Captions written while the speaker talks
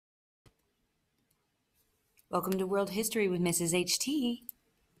Welcome to World History with Mrs. HT.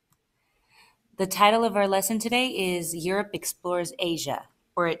 The title of our lesson today is Europe Explores Asia,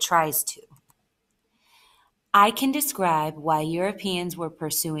 or it tries to. I can describe why Europeans were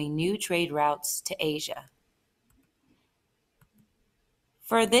pursuing new trade routes to Asia.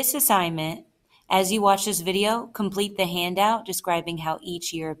 For this assignment, as you watch this video, complete the handout describing how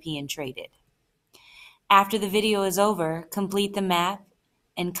each European traded. After the video is over, complete the map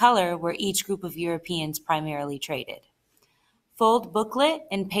and color where each group of Europeans primarily traded. Fold booklet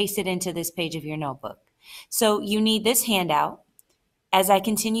and paste it into this page of your notebook. So you need this handout. As I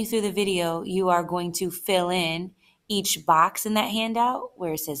continue through the video, you are going to fill in each box in that handout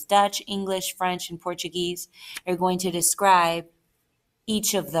where it says Dutch, English, French, and Portuguese. You're going to describe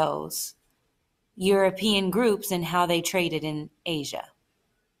each of those European groups and how they traded in Asia.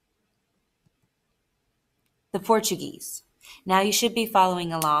 The Portuguese. Now you should be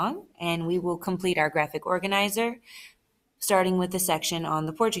following along, and we will complete our graphic organizer, starting with the section on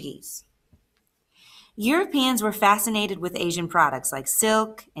the Portuguese. Europeans were fascinated with Asian products like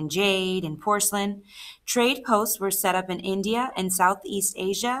silk and jade and porcelain. Trade posts were set up in India and Southeast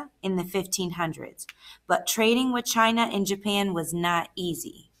Asia in the 1500s, but trading with China and Japan was not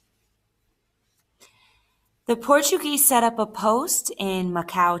easy. The Portuguese set up a post in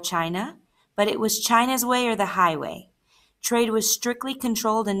Macau, China, but it was China's way or the highway. Trade was strictly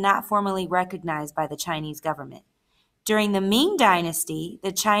controlled and not formally recognized by the Chinese government. During the Ming Dynasty,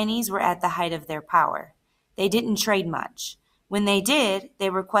 the Chinese were at the height of their power. They didn't trade much. When they did, they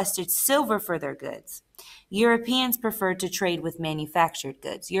requested silver for their goods. Europeans preferred to trade with manufactured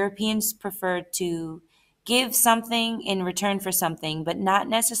goods. Europeans preferred to give something in return for something, but not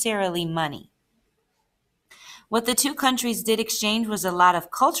necessarily money. What the two countries did exchange was a lot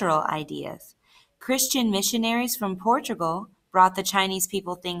of cultural ideas. Christian missionaries from Portugal brought the Chinese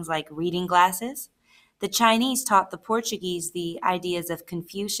people things like reading glasses. The Chinese taught the Portuguese the ideas of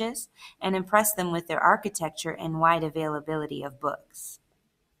Confucius and impressed them with their architecture and wide availability of books.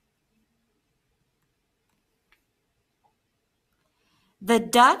 The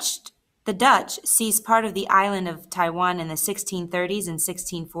Dutch seized part of the island of Taiwan in the 1630s and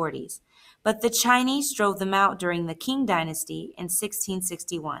 1640s, but the Chinese drove them out during the Qing Dynasty in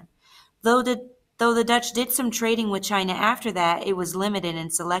 1661. Though the Dutch did some trading with China after that, it was limited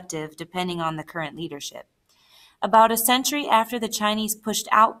and selective depending on the current leadership. About a century after the Chinese pushed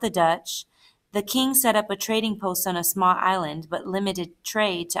out the Dutch, the king set up a trading post on a small island but limited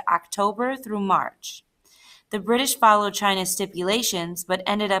trade to October through March. The British followed China's stipulations but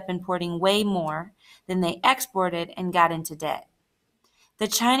ended up importing way more than they exported and got into debt. The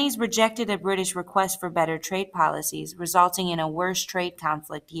Chinese rejected a British request for better trade policies, resulting in a worse trade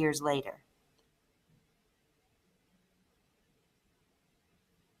conflict years later.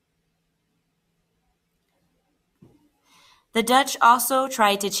 The Dutch also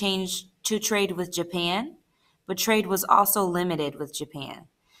tried to trade with Japan, but trade was also limited with Japan.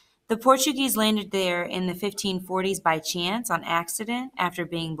 The Portuguese landed there in the 1540s by chance on accident after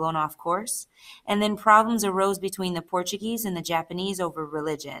being blown off course, and then problems arose between the Portuguese and the Japanese over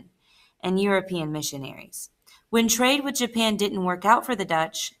religion and European missionaries. When trade with Japan didn't work out for the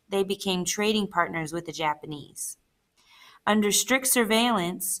Dutch, they became trading partners with the Japanese. Under strict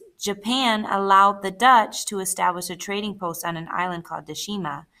surveillance, Japan allowed the Dutch to establish a trading post on an island called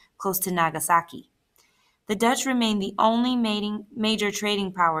Deshima, close to Nagasaki. The Dutch remained the only major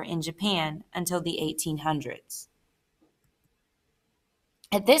trading power in Japan until the 1800s.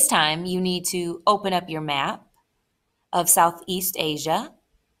 At this time, you need to open up your map of Southeast Asia,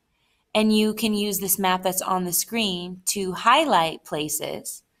 and you can use this map that's on the screen to highlight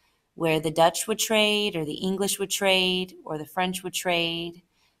places where the Dutch would trade, or the English would trade, or the French would trade,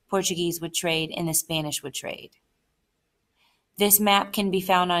 Portuguese would trade, and the Spanish would trade. This map can be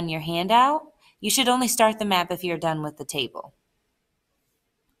found on your handout. You should only start the map if you're done with the table.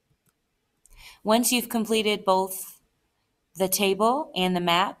 Once you've completed both the table and the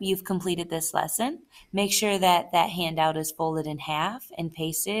map, you've completed this lesson. Make sure that that handout is folded in half and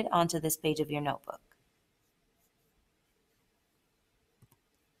pasted onto this page of your notebook.